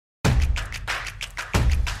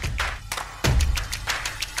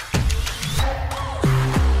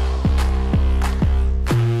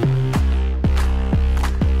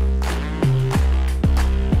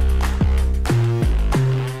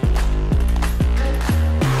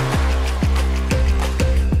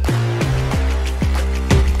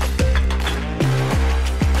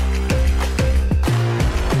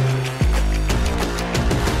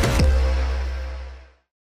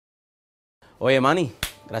Oye, Manny,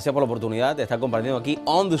 gracias por la oportunidad de estar compartiendo aquí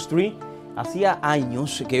on the street. Hacía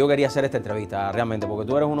años que yo quería hacer esta entrevista, realmente, porque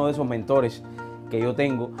tú eres uno de esos mentores que yo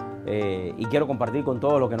tengo y quiero compartir con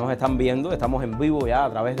todos los que nos están viendo. Estamos en vivo ya a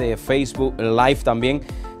través de Facebook Live también.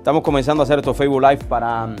 Estamos comenzando a hacer estos Facebook Live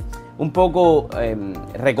para un poco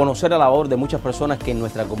reconocer la labor de muchas personas que en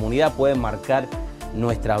nuestra comunidad pueden marcar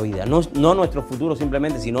nuestra vida, no nuestro futuro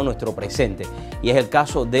simplemente, sino nuestro presente. Y es el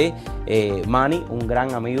caso de Manny, un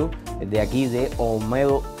gran amigo de aquí de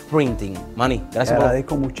Olmedo Printing. Manny, gracias. Te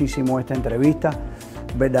agradezco muchísimo esta entrevista.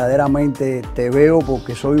 Verdaderamente te veo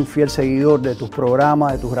porque soy un fiel seguidor de tus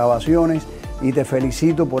programas, de tus grabaciones, y te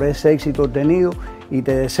felicito por ese éxito obtenido y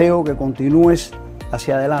te deseo que continúes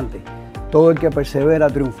hacia adelante. Todo el que persevera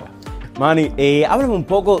triunfa. Manny, háblame un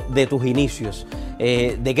poco de tus inicios.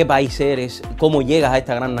 ¿De qué país eres? ¿Cómo llegas a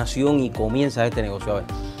esta gran nación y comienzas este negocio? A ver.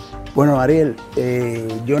 Bueno, Ariel,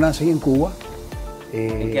 yo nací en Cuba.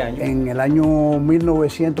 ¿En qué año? En el año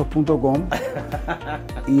 1900.com.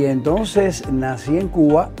 Y entonces nací en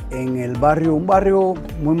Cuba, en el barrio, un barrio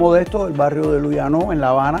muy modesto, el barrio de Luyanó, en La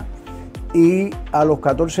Habana. Y a los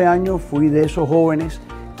 14 años fui de esos jóvenes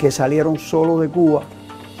que salieron solos de Cuba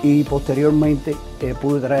y posteriormente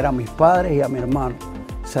pude traer a mis padres y a mi hermano.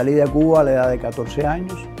 Salí de Cuba a la edad de 14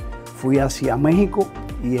 años, fui hacia México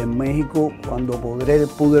y en México cuando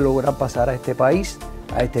pude lograr pasar a este país,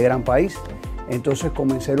 a este gran país, entonces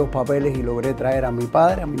comencé los papeles y logré traer a mi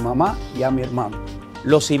padre, a mi mamá y a mi hermano.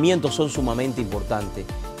 Los cimientos son sumamente importantes,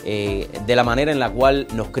 de la manera en la cual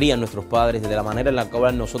nos crían nuestros padres, de la manera en la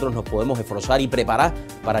cual nosotros nos podemos esforzar y preparar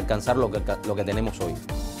para alcanzar lo que tenemos hoy.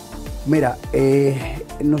 Mira,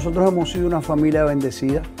 nosotros hemos sido una familia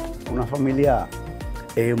bendecida, una familia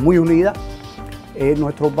muy unida.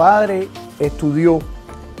 Nuestro padre estudió,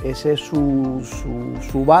 esa es su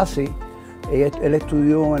base. Él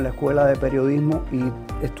estudió en la escuela de periodismo y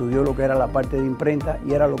estudió lo que era la parte de imprenta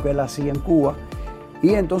y era lo que él hacía en Cuba.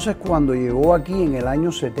 Y entonces cuando llegó aquí en el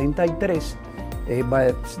año 73,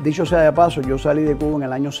 dicho sea de paso, yo salí de Cuba en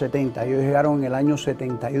el año 70, ellos llegaron en el año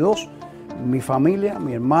 72. Mi familia,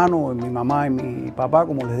 mi hermano, mi mamá y mi papá,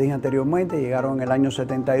 como les dije anteriormente, llegaron en el año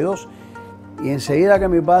 72. Y enseguida que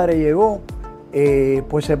mi padre llegó,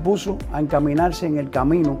 pues se puso a encaminarse en el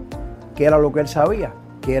camino que era lo que él sabía,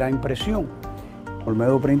 que era impresión.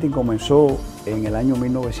 Olmedo Printing comenzó en el año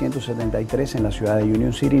 1973 en la ciudad de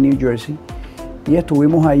Union City, New Jersey, y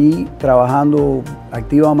estuvimos allí trabajando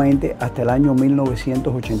activamente hasta el año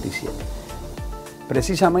 1987.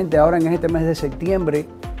 Precisamente ahora en este mes de septiembre,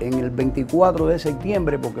 en el 24 de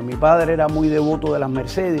septiembre, porque mi padre era muy devoto de las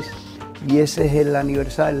Mercedes, y ese es el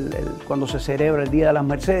aniversario, cuando se celebra el Día de las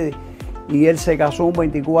Mercedes, y él se casó un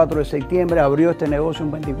 24 de septiembre, abrió este negocio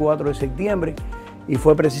un 24 de septiembre, y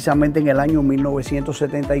fue precisamente en el año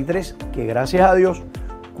 1973 que, gracias a Dios,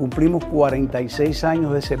 cumplimos 46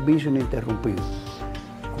 años de servicio ininterrumpido.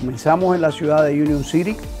 Comenzamos en la ciudad de Union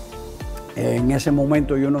City. En ese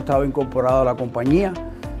momento yo no estaba incorporado a la compañía.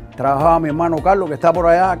 Trabajaba mi hermano Carlos, que está por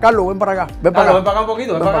allá. Carlos, ven para acá. Ven para acá Un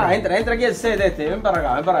poquito, ven para acá. Entra aquí el set ven para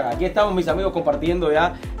acá, ven para acá. Aquí estamos mis amigos compartiendo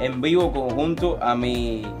ya en vivo junto a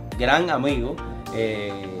mi gran amigo,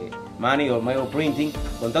 Manuel Olmedo Printing,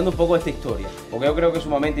 contando un poco de esta historia, porque yo creo que es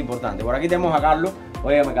sumamente importante. Por aquí tenemos a Carlos.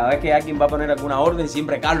 Oye, cada vez que alguien va a poner alguna orden,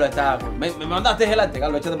 siempre Carlos está... Me mandaste el arte,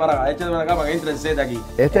 Carlos, échate para acá para que entre el set aquí.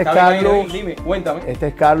 Este es Carlos. Dime, cuéntame. Este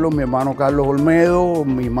es Carlos, mi hermano Carlos Olmedo,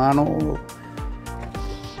 mi mano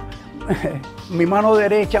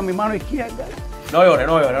derecha, mi mano izquierda. No llores.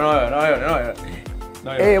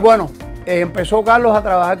 Bueno, empezó Carlos a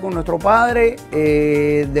trabajar con nuestro padre,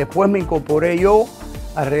 después me incorporé yo,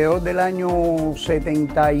 alrededor del año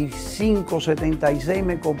 75, 76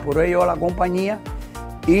 me incorporé yo a la compañía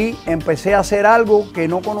y empecé a hacer algo que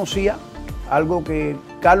no conocía, algo que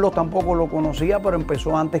Carlos tampoco lo conocía, pero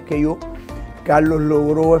empezó antes que yo. Carlos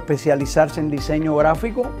logró especializarse en diseño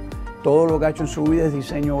gráfico, todo lo que ha hecho en su vida es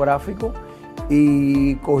diseño gráfico,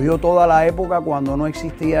 y cogió toda la época cuando no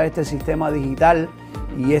existía este sistema digital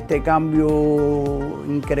y este cambio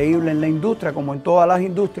increíble en la industria, como en todas las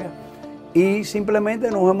industrias, y simplemente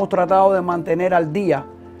nos hemos tratado de mantener al día,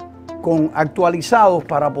 actualizados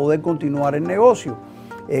para poder continuar el negocio.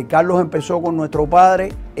 Carlos empezó con nuestro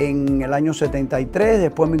padre en el año 73,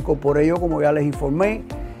 después me incorporé yo, como ya les informé.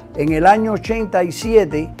 En el año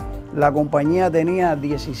 87 la compañía tenía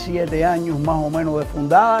 17 años más o menos de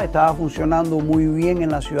fundada, estaba funcionando muy bien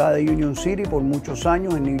en la ciudad de Union City por muchos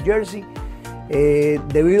años en New Jersey.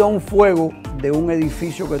 Debido a un fuego de un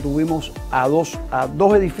edificio que tuvimos a dos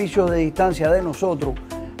edificios de distancia de nosotros,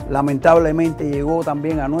 lamentablemente llegó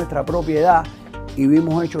también a nuestra propiedad y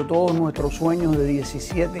vimos hecho todos nuestros sueños de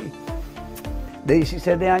 17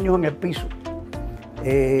 años en el piso.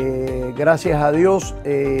 Gracias a Dios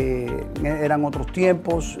eran otros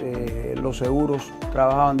tiempos, los seguros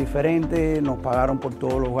trabajaban diferente, nos pagaron por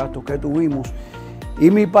todos los gastos que tuvimos. Y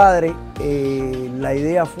mi padre, la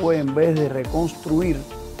idea fue, en vez de reconstruir,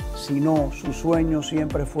 sino su sueño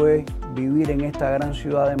siempre fue vivir en esta gran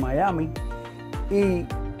ciudad de Miami, y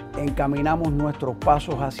encaminamos nuestros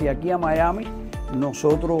pasos hacia aquí a Miami.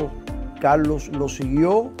 Nosotros, Carlos lo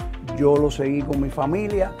siguió, yo lo seguí con mi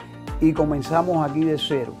familia y comenzamos aquí de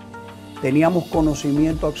cero. Teníamos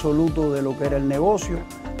conocimiento absoluto de lo que era el negocio,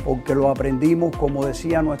 porque lo aprendimos, como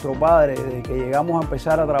decía nuestro padre, desde que llegamos a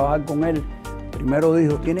empezar a trabajar con él. Primero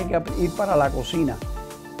dijo, tiene que ir para la cocina,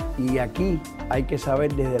 y aquí hay que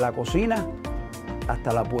saber desde la cocina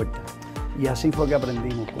hasta la puerta. Y así fue que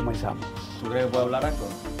aprendimos, comenzamos. ¿Tú crees que puedo hablar algo?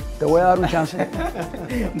 Te voy a dar un chance.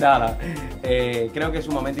 Nada, creo que es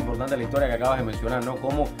sumamente importante la historia que acabas de mencionar, ¿no?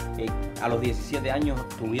 Cómo a los 17 años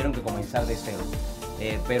tuvieron que comenzar de cero,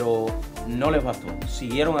 pero no les bastó,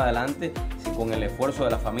 siguieron adelante con el esfuerzo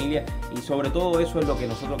de la familia, y sobre todo eso es lo que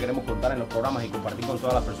nosotros queremos contar en los programas y compartir con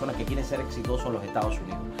todas las personas que quieren ser exitosos en los Estados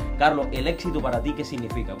Unidos. Carlos, ¿el éxito para ti qué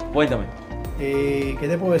significa? Cuéntame. ¿Qué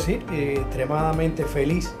te puedo decir? Extremadamente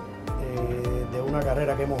feliz de una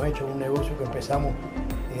carrera que hemos hecho, un negocio que empezamos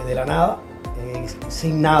de la nada,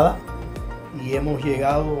 sin nada, y hemos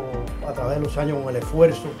llegado a través de los años con el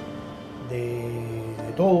esfuerzo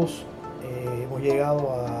de todos. Hemos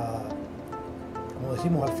llegado a, como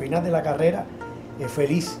decimos, al final de la carrera,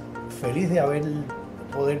 feliz de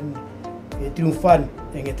poder triunfar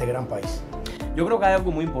en este gran país. Yo creo que hay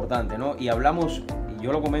algo muy importante, ¿no? Y hablamos, y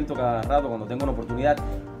yo lo comento cada rato cuando tengo una oportunidad,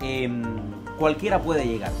 cualquiera puede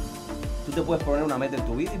llegar. Tú te puedes poner una meta en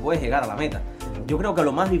tu vida y puedes llegar a la meta. Yo creo que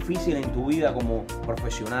lo más difícil en tu vida como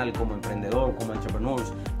profesional, como emprendedor, como entrepreneur,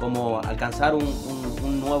 como alcanzar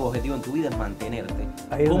un nuevo objetivo en tu vida es mantenerte.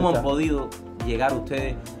 ¿Cómo han podido llegar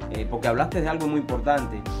ustedes? Porque hablaste de algo muy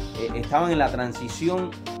importante. Estaban en la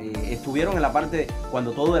transición, estuvieron en la parte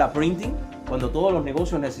cuando todo era printing, cuando todos los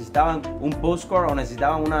negocios necesitaban un postcard o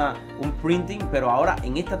necesitaban un printing, pero ahora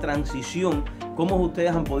en esta transición, ¿cómo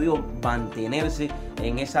ustedes han podido mantenerse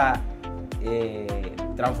en esa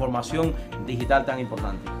transformación digital tan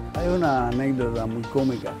importante? Hay una anécdota muy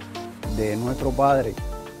cómica de nuestro padre,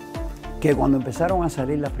 que cuando empezaron a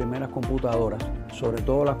salir las primeras computadoras, sobre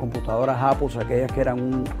todo las computadoras Apple, aquellas que eran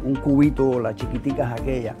un cubito, las chiquiticas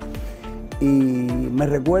aquellas, y me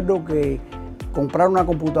recuerdo que comprar una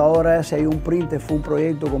computadora esa y un printer fue un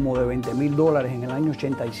proyecto como de $20,000 en el año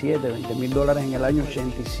 87, $20,000 en el año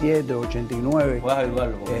 87, 89. Puedes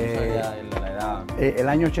ayudarlo, porque ya la edad. El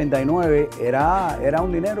año 89 era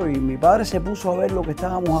un dinero, y mi padre se puso a ver lo que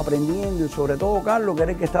estábamos aprendiendo, y sobre todo Carlos, que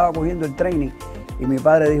era el que estaba cogiendo el training, y mi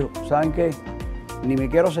padre dijo, ¿saben qué? Ni me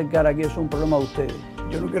quiero acercar aquí, eso es un problema de ustedes,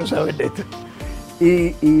 yo no quiero saber de esto.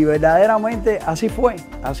 Y verdaderamente así fue,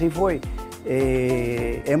 así fue.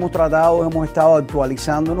 Hemos estado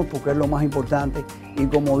actualizándonos, porque es lo más importante, y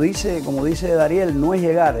como dice Dariel, no es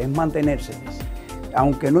llegar, es mantenerse.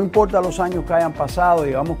 Aunque no importa los años que hayan pasado,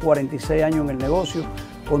 llevamos 46 años en el negocio,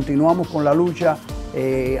 continuamos con la lucha,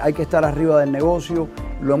 hay que estar arriba del negocio.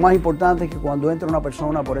 Lo más importante es que cuando entre una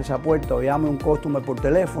persona por esa puerta o llame un customer por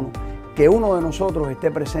teléfono, que uno de nosotros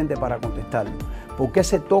esté presente para contestarlo, porque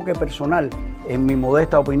ese toque personal, en mi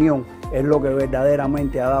modesta opinión, es lo que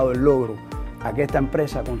verdaderamente ha dado el logro a que esta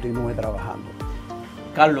empresa continúe trabajando.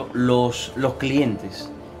 Carlos, los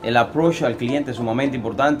clientes, el approach al cliente es sumamente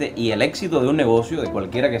importante, y el éxito de un negocio, de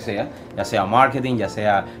cualquiera que sea, ya sea marketing, ya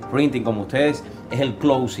sea printing como ustedes, es el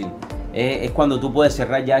closing. Es cuando tú puedes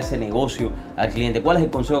cerrar ya ese negocio al cliente. ¿Cuál es el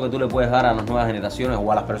consejo que tú le puedes dar a las nuevas generaciones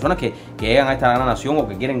o a las personas que llegan a esta gran nación o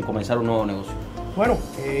que quieren comenzar un nuevo negocio? Bueno,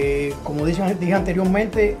 como dije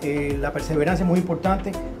anteriormente, la perseverancia es muy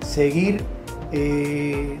importante, seguir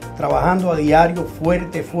trabajando a diario,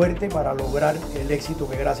 fuerte para lograr el éxito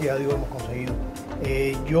que gracias a Dios hemos conseguido.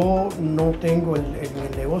 Yo no tengo el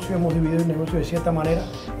negocio, hemos dividido el negocio de cierta manera,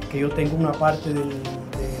 que yo tengo una parte de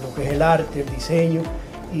lo que es el arte, el diseño,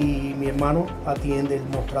 y mi hermano atiende el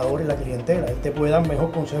mostrador y la clientela. Él te puede dar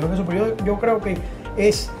mejor consejo que eso, pero yo creo que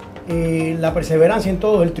es la perseverancia en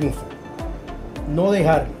todo el triunfo. No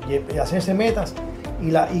dejar, hacerse metas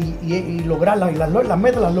y lograrlas. Y las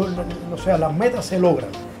metas se logran.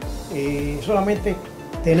 Solamente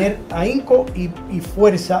tener ahínco y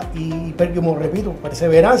fuerza y, como repito,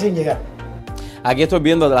 perseverancia en llegar. Aquí estoy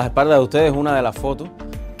viendo de las espaldas de ustedes una de las fotos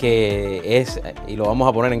que es, y lo vamos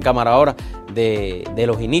a poner en cámara ahora, de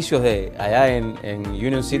los inicios de allá en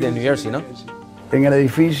Union City, en New Jersey, ¿no? En el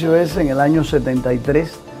edificio ese, en el año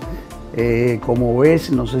 73, Como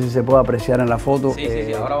ves, no sé si se puede apreciar en la foto. Sí,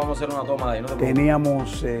 sí, ahora vamos a hacer una toma de ahí. No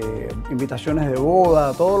teníamos invitaciones de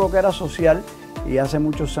boda, todo lo que era social, y hace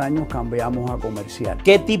muchos años cambiamos a comercial.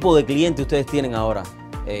 ¿Qué tipo de cliente ustedes tienen ahora,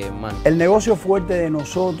 Manu? El negocio fuerte de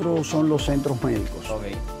nosotros son los centros médicos.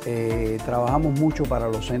 Okay. Trabajamos mucho para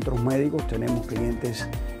los centros médicos, tenemos clientes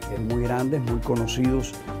muy grandes, muy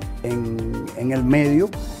conocidos en el medio.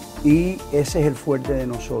 Y ese es el fuerte de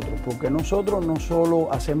nosotros, porque nosotros no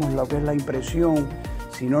solo hacemos lo que es la impresión,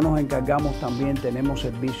 sino nos encargamos también, tenemos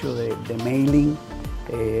servicio de mailing,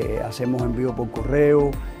 hacemos envío por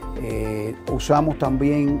correo, usamos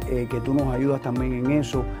también, que tú nos ayudas también en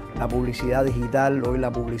eso, la publicidad digital. Hoy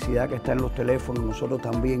la publicidad que está en los teléfonos, nosotros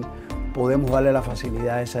también podemos darle la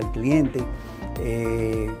facilidad esa al cliente.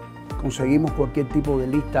 Conseguimos cualquier tipo de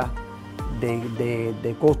lista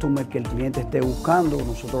de customer que el cliente esté buscando,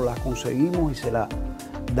 nosotros las conseguimos y se las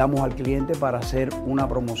damos al cliente para hacer una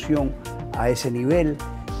promoción a ese nivel.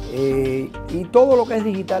 Y todo lo que es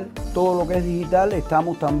digital,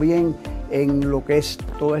 estamos también en lo que es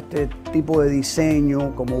todo este tipo de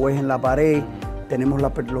diseño, como ves en la pared. Tenemos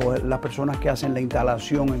las personas que hacen la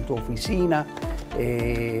instalación en tu oficina,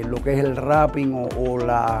 lo que es el wrapping o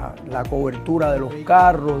la cobertura de los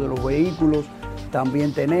carros, de los vehículos.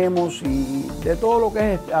 También tenemos, y de todo lo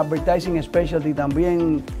que es advertising specialty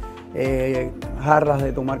también, jarras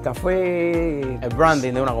de tomar café. El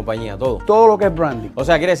branding de una compañía, todo. Todo lo que es branding. O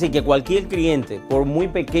sea, quiere decir que cualquier cliente, por muy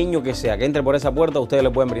pequeño que sea, que entre por esa puerta, ustedes le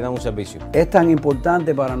pueden brindar un servicio. Es tan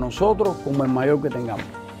importante para nosotros como el mayor que tengamos.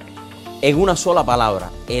 En una sola palabra,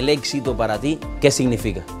 el éxito para ti, ¿qué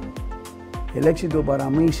significa? El éxito para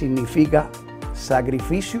mí significa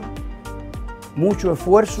sacrificio, mucho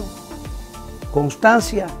esfuerzo,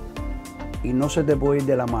 constancia, y no se te puede ir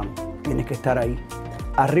de la mano. Tienes que estar ahí,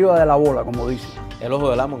 arriba de la bola, como dicen. El ojo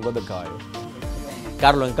del amo en gol del caballo.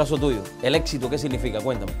 Carlos, en caso tuyo, ¿el éxito qué significa?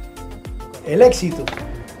 Cuéntame. El éxito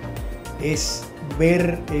es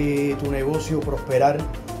ver tu negocio prosperar,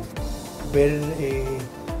 ver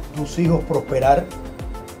tus hijos prosperar,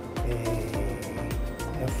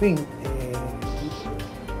 en fin,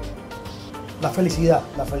 la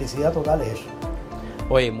felicidad total es eso.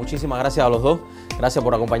 Oye, muchísimas gracias a los dos. Gracias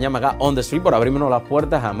por acompañarme acá on the street, por abrirnos las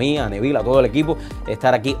puertas a mí, a Neville, a todo el equipo,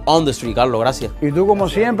 estar aquí on the street. Carlos, gracias. Y tú, como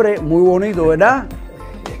siempre, muy bonito, ¿verdad?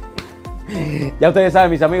 Ya ustedes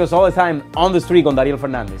saben, mis amigos, all the time on the street con Dariel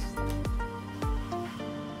Fernández.